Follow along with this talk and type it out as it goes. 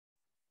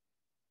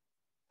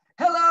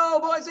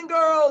Hello, boys and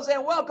girls,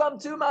 and welcome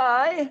to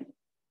my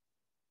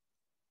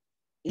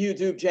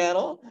YouTube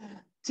channel,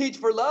 Teach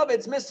for Love.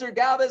 It's Mr.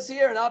 Galvez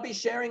here, and I'll be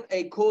sharing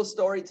a cool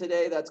story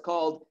today that's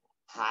called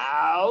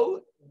How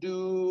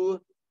Do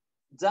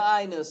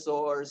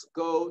Dinosaurs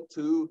Go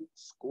to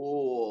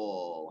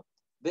School?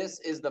 This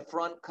is the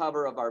front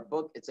cover of our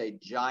book. It's a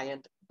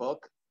giant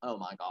book. Oh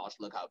my gosh,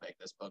 look how big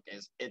this book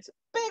is. It's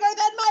bigger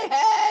than my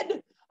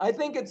head. I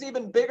think it's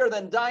even bigger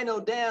than Dino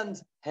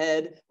Dan's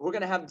head. We're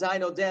going to have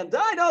Dino Dan.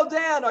 Dino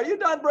Dan, are you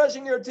done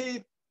brushing your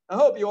teeth? I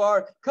hope you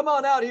are. Come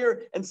on out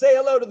here and say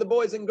hello to the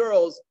boys and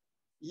girls.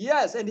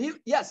 Yes, and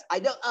yes, I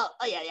know. Oh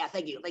yeah,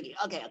 thank you.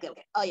 Okay.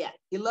 Oh yeah,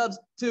 he loves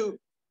to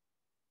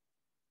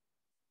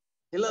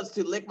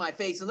lick my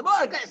face in the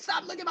morning. Okay,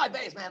 stop licking my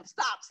face, man.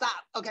 Stop.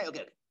 Okay.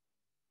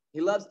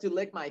 He loves to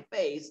lick my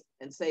face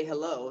and say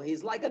hello.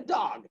 He's like a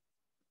dog.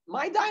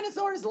 My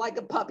dinosaur is like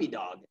a puppy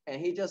dog, and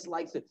he just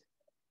likes to.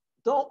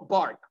 Don't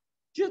bark.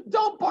 Just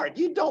don't bark.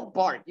 You don't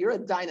bark. You're a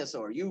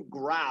dinosaur. You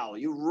growl,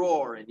 you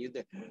roar, and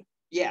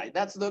yeah,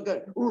 that's the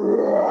good.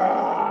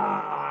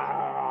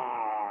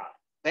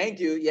 Thank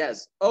you.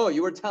 Yes. Oh,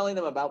 you were telling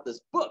them about this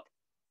book.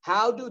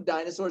 How Do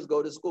Dinosaurs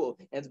Go to School?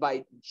 And it's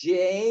by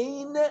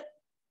Jane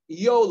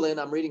Yolen.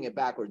 I'm reading it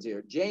backwards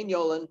here. Jane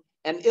Yolen,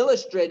 and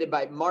illustrated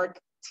by Mark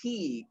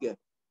Teague.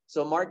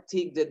 So Mark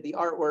Teague did the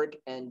artwork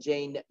and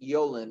Jane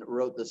Yolen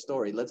wrote the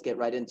story. Let's get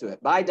right into it.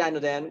 Bye,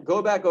 Dino Dan.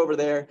 Go back over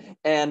there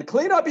and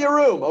clean up your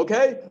room,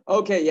 okay?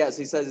 Okay, yes,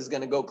 he says he's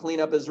going to go clean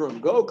up his room.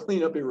 Go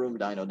clean up your room,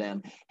 Dino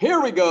Dan. Here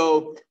we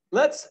go.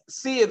 Let's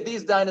see if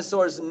these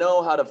dinosaurs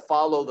know how to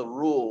follow the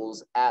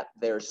rules at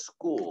their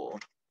school.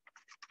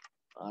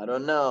 I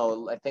don't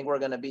know. I think we're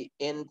going to be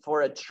in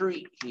for a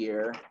treat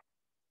here.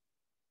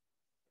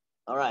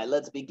 All right,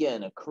 let's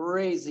begin. A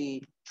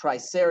crazy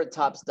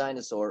Triceratops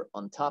dinosaur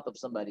on top of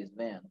somebody's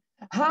van.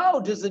 How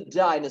does a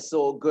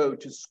dinosaur go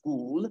to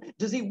school?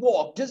 Does he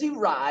walk? Does he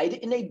ride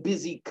in a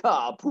busy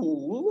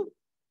carpool?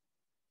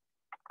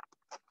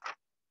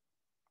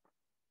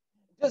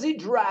 Does he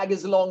drag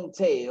his long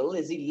tail?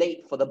 Is he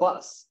late for the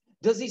bus?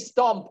 Does he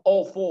stomp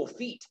all 4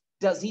 feet?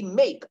 Does he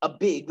make a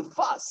big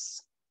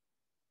fuss?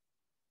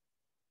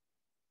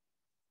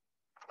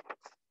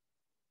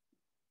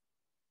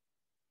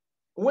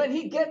 When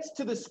he gets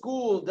to the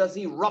school, does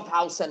he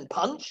roughhouse and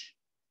punch?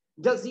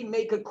 Does he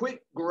make a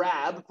quick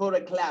grab for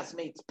a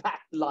classmate's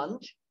packed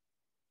lunch?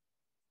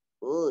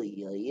 Oh,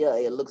 yeah,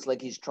 it looks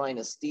like he's trying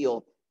to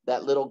steal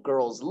that little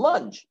girl's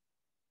lunch.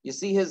 You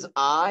see his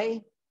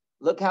eye?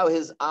 Look how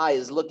his eye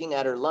is looking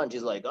at her lunch.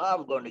 He's like,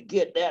 I'm going to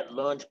get that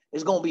lunch.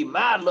 It's going to be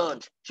my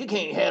lunch. She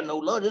can't have no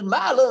lunch. It's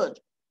my lunch.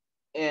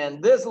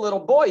 And this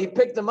little boy, he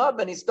picked him up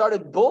and he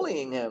started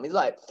bullying him. He's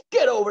like,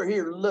 get over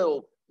here,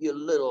 you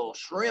little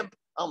shrimp.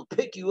 I'm going to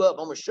pick you up.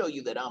 I'm going to show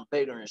you that I'm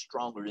bigger and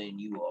stronger than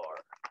you are.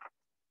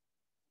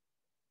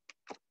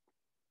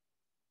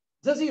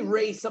 Does he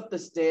race up the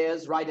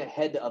stairs right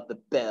ahead of the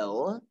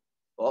bell?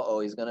 Uh-oh,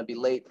 he's going to be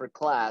late for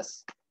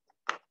class.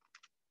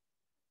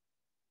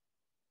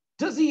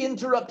 Does he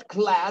interrupt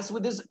class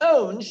with his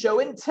own show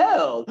and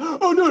tell?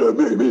 Oh, no,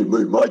 me,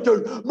 my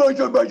turn, I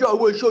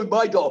want to show you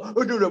my dog.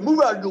 Oh, no,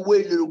 move out of the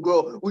way, little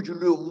girl, with your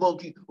little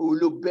monkey or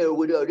little bear,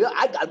 whatever.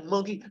 I got a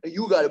monkey and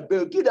you got a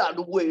bear. Get out of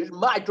the way. It's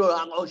my turn.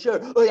 I'm going to show.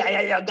 Oh,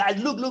 yeah,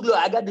 guys, look.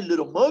 I got the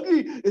little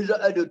monkey. It's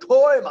a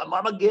toy. My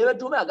mama gave it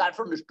to me. I got it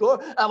from the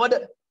store. I want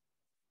to.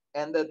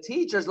 And the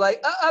teacher's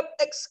like,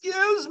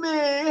 excuse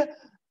me,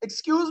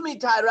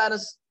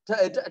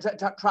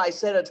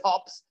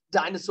 Triceratops,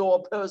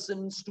 dinosaur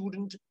person,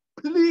 student,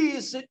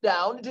 please sit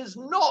down. It is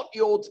not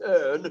your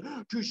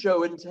turn to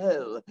show and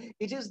tell.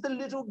 It is the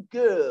little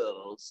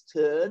girl's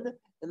turn,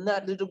 and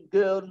that little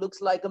girl looks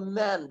like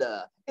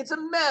Amanda. It's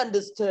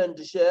Amanda's turn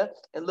to share.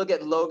 And look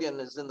at Logan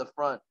is in the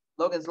front.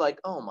 Logan's like,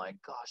 oh my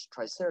gosh,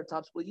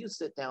 Triceratops, will you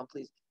sit down,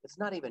 please? It's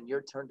not even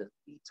your turn to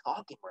be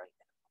talking right now.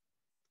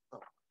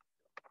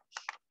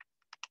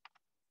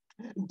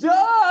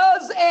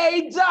 Does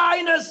a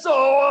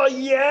dinosaur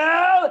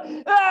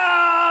yell?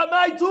 Ah,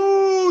 my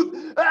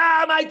tooth!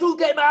 Ah, my tooth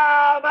came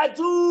out! My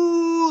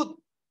tooth!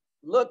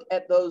 Look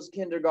at those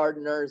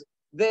kindergartners.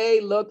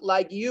 They look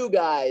like you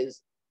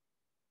guys.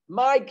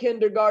 My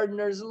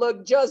kindergartners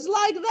look just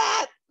like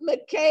that.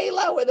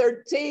 Michaela with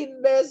her teeth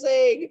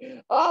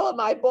missing. All of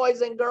my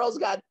boys and girls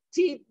got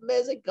teeth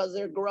missing because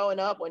they're growing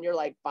up. When you're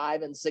like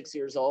 5 and 6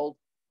 years old,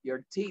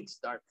 your teeth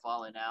start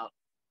falling out.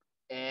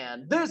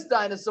 And this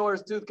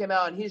dinosaur's tooth came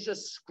out and he's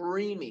just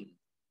screaming.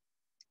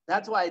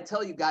 That's why I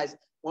tell you guys,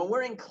 when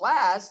we're in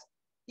class,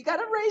 you got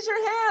to raise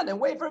your hand and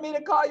wait for me to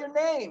call your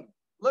name.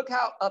 Look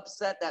how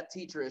upset that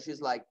teacher is.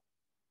 She's like,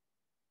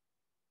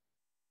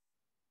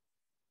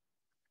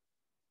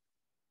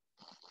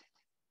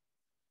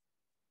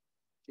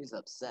 she's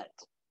upset.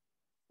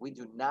 We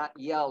do not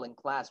yell in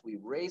class. We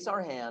raise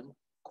our hand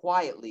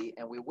quietly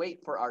and we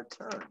wait for our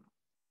turn.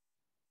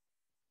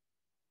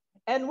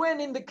 And when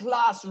in the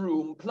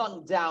classroom,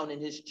 plunked down in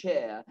his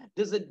chair,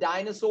 does a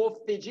dinosaur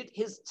fidget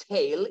his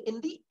tail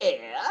in the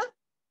air?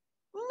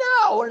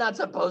 No, we're not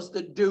supposed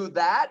to do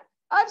that.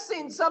 I've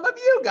seen some of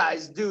you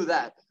guys do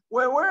that.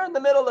 When we're in the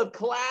middle of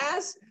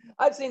class,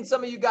 I've seen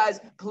some of you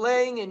guys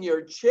playing in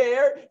your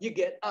chair. You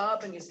get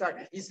up and you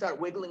start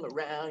wiggling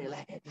around. You're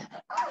like, yeah,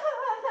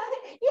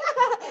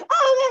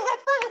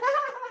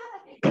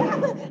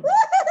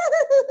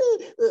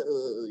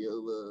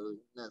 you're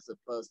not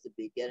supposed to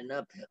be getting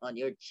up on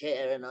your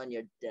chair and on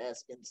your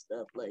desk and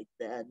stuff like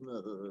that.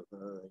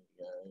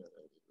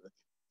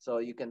 So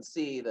you can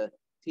see the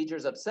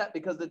teacher's upset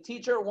because the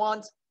teacher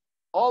wants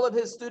all of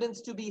his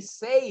students to be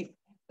safe.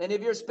 And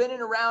if you're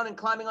spinning around and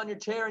climbing on your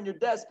chair and your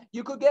desk,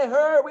 you could get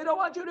hurt. We don't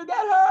want you to get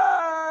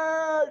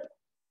hurt.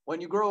 When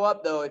you grow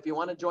up, though, if you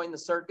want to join the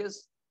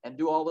circus and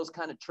do all those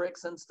kind of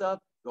tricks and stuff,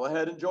 go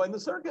ahead and join the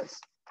circus.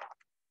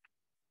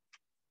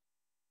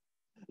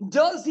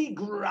 Does he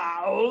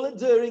growl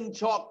during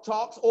chalk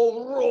talks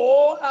or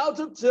roar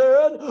out of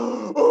turn?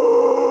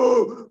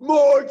 Oh,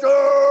 my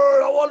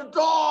turn! I want to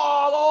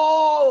talk!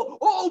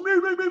 Oh, me.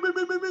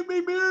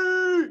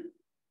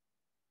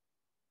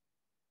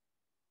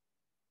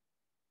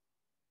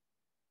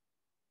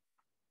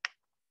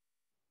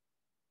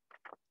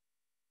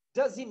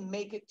 Does he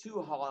make it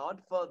too hard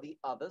for the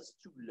others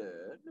to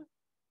learn?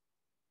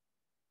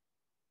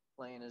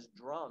 Playing his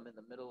drum in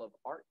the middle of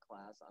art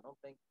class. I don't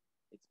think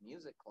it's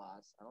music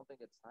class. I don't think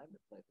it's time to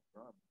play the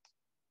drums.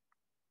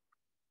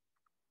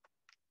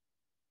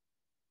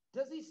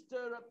 Does he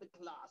stir up the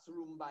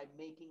classroom by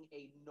making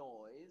a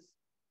noise?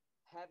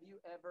 Have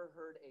you ever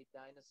heard a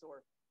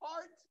dinosaur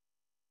fart?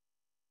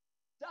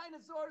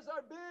 Dinosaurs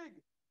are big.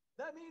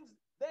 That means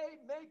they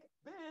make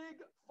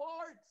big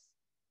farts.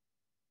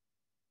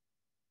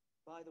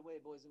 By the way,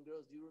 boys and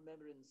girls, do you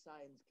remember in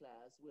science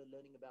class, we're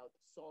learning about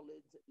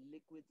solids,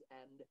 liquids,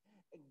 and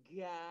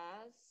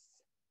gas?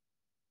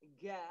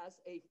 Gas,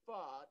 a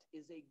fart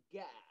is a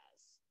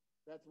gas.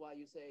 That's why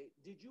you say,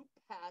 did you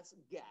pass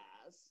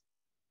gas?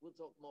 We'll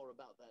talk more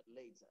about that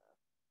later.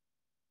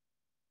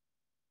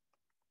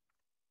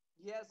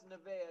 Yes,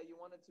 Nevea, you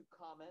wanted to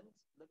comment?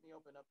 Let me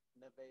open up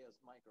Nevea's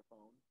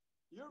microphone.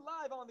 You're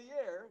live on the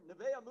air,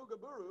 Nevea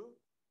Mugaburu.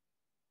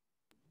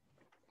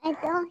 I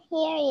don't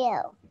hear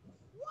you.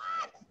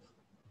 What?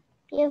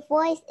 Your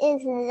voice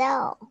is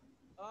low.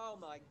 Oh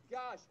my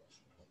gosh.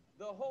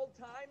 The whole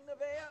time,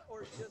 Nevea,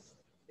 or it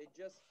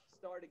just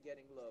started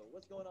getting low?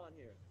 What's going on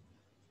here?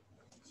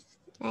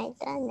 I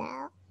don't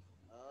know.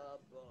 Oh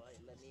boy,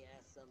 let me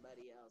ask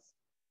somebody else.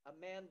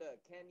 Amanda,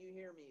 can you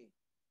hear me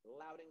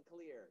loud and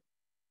clear?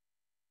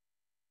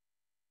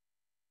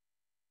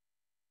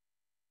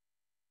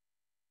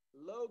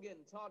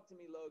 Logan, talk to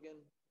me, Logan.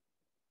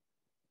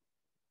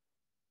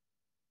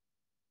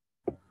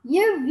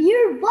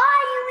 Your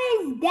volume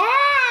is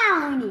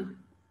down.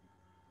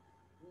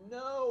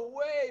 No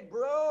way,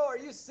 bro. Are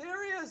you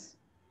serious?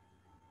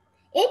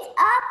 It's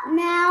up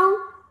now.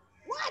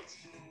 What?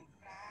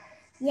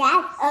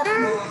 Yes, up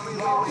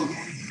now.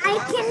 I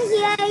can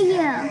hear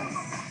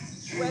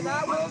you. When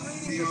I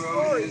was reading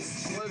the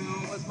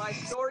story, was my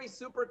story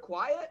super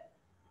quiet?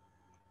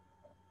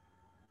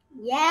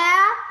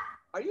 Yeah.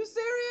 Are you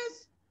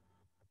serious?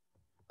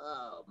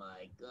 Oh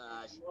my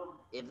gosh.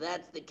 If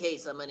that's the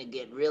case, I'm gonna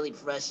get really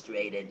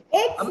frustrated.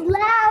 It's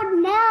loud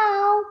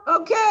now.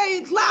 Okay,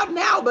 it's loud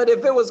now, but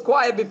if it was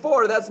quiet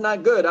before, that's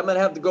not good. I'm gonna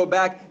have to go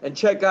back and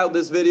check out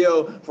this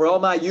video for all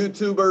my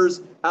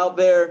YouTubers out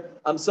there.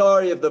 I'm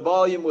sorry if the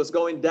volume was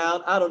going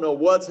down. I don't know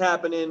what's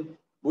happening.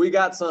 We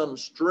got some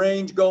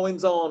strange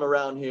goings on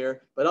around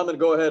here, but I'm gonna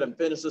go ahead and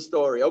finish the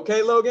story.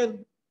 Okay,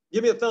 Logan?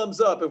 Give me a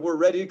thumbs up if we're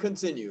ready to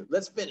continue.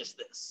 Let's finish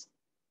this.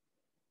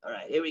 All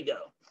right, here we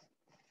go.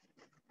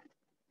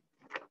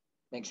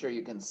 Make sure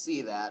you can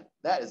see that.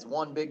 That is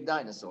one big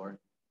dinosaur.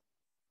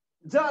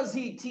 Does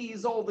he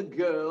tease all the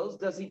girls?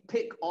 Does he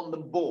pick on the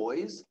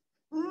boys?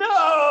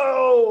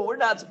 No, we're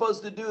not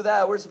supposed to do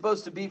that. We're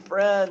supposed to be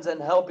friends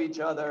and help each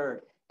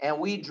other. And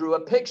we drew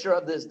a picture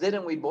of this,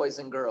 didn't we, boys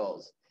and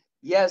girls?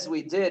 Yes,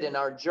 we did. In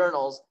our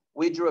journals,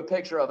 we drew a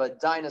picture of a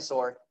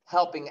dinosaur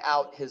helping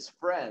out his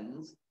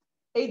friends.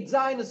 A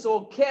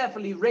dinosaur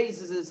carefully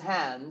raises his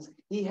hands.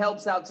 He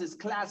helps out his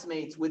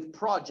classmates with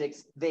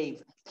projects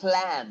they've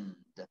planned.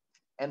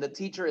 And the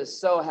teacher is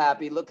so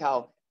happy. Look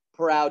how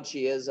proud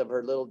she is of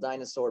her little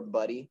dinosaur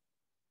buddy.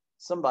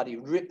 Somebody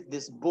ripped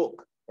this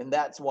book, and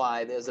that's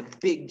why there's a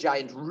big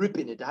giant rip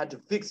in it. I had to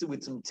fix it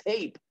with some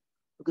tape.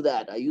 Look at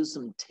that. I used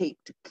some tape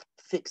to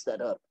fix that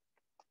up.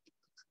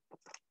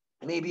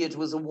 Maybe it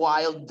was a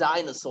wild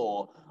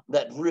dinosaur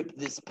that ripped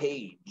this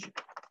page.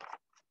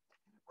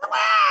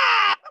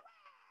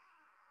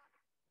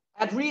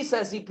 At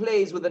recess, he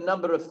plays with a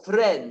number of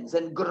friends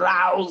and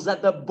growls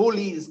at the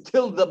bullies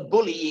till the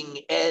bullying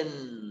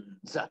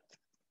ends.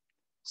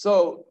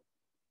 So,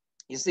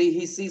 you see,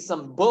 he sees a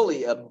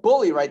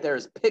bully right there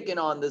is picking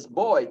on this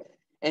boy.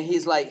 And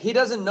he's like, he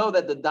doesn't know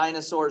that the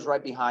dinosaur is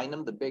right behind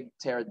him, the big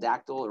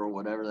pterodactyl or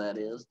whatever that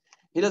is.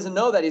 He doesn't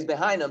know that he's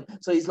behind him.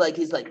 So he's like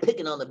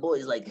picking on the boy.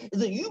 He's like,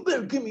 you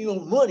better give me your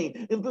money.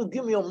 And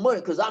give me your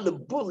money because I'm the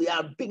bully.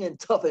 I'm big and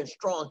tough and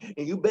strong.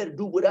 And you better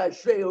do what I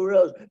say or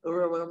else I'm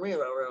going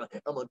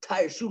to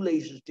tie your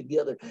shoelaces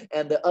together.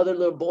 And the other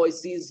little boy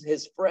sees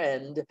his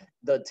friend,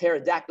 the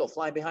pterodactyl,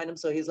 flying behind him.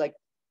 So he's like,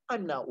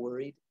 I'm not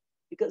worried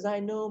because I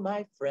know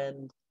my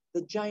friend,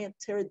 the giant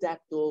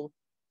pterodactyl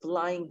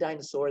flying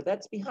dinosaur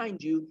that's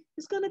behind you,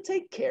 is going to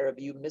take care of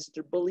you,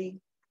 Mr. Bully.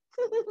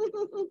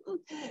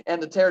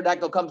 And the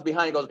pterodactyl comes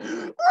behind and goes,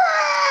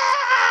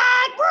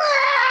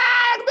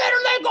 better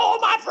let go,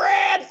 my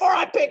friend, before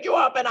I pick you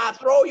up and I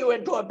throw you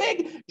into a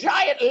big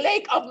giant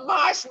lake of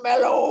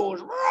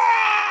marshmallows.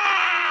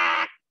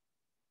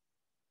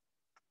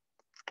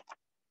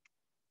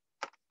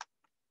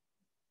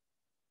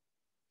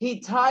 He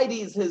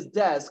tidies his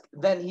desk,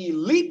 then he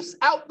leaps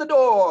out the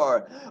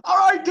door. All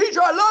right,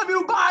 teacher, I love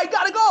you. Bye,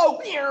 gotta go.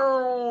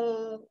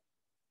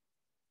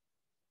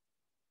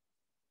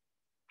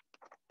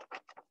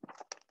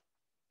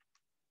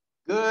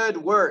 Good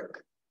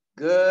work.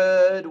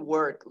 Good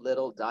work,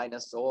 little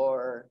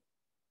dinosaur.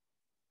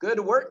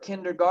 Good work,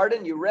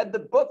 kindergarten. You read the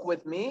book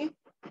with me.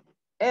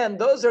 And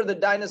those are the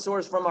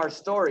dinosaurs from our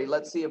story.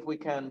 Let's see if we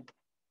can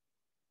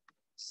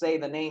say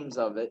the names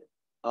of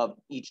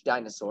each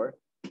dinosaur.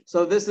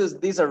 So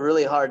these are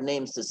really hard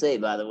names to say,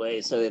 by the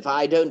way. So if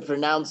I don't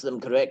pronounce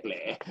them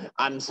correctly,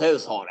 I'm so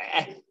sorry.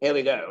 Here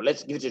we go.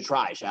 Let's give it a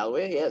try, shall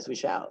we? Yes, we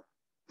shall.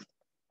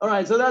 All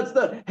right, so that's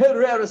the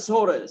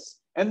Herrerasaurus.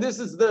 And this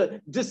is the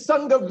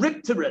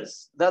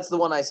Disungaripterus. That's the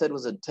one I said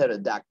was a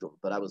pterodactyl,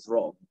 but I was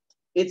wrong.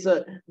 It's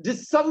a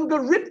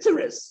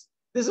Disungaripterus.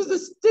 This is a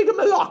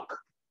Stygimoloch.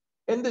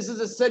 And this is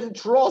a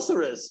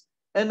Centrosaurus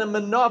and a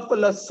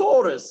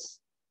Monophylosaurus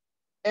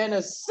and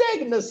a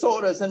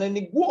Segnosaurus and an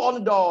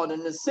Iguanodon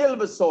and a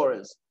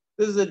Silvosaurus.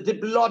 This is a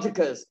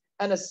Diplodocus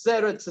and a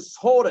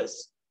Ceratosaurus.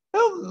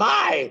 Oh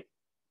my!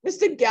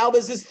 Mr.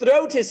 Galvez's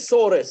throat is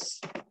sorus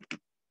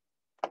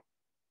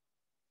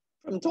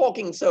from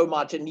talking so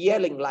much and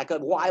yelling like a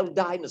wild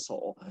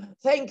dinosaur.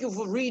 Thank you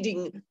for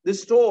reading the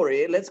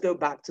story. Let's go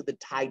back to the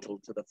title,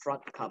 to the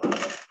front cover.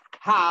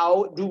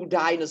 How do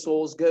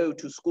dinosaurs go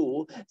to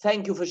school?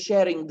 Thank you for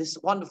sharing this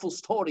wonderful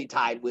story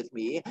time with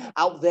me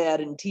out there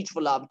in Teach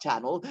for Love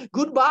channel.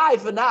 Goodbye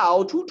for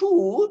now.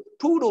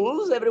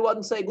 Toodles.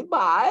 Everyone say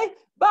goodbye.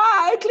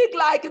 Bye. Click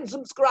like and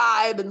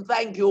subscribe. And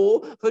thank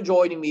you for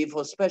joining me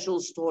for special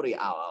story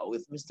hour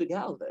with Mr.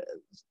 Galvez.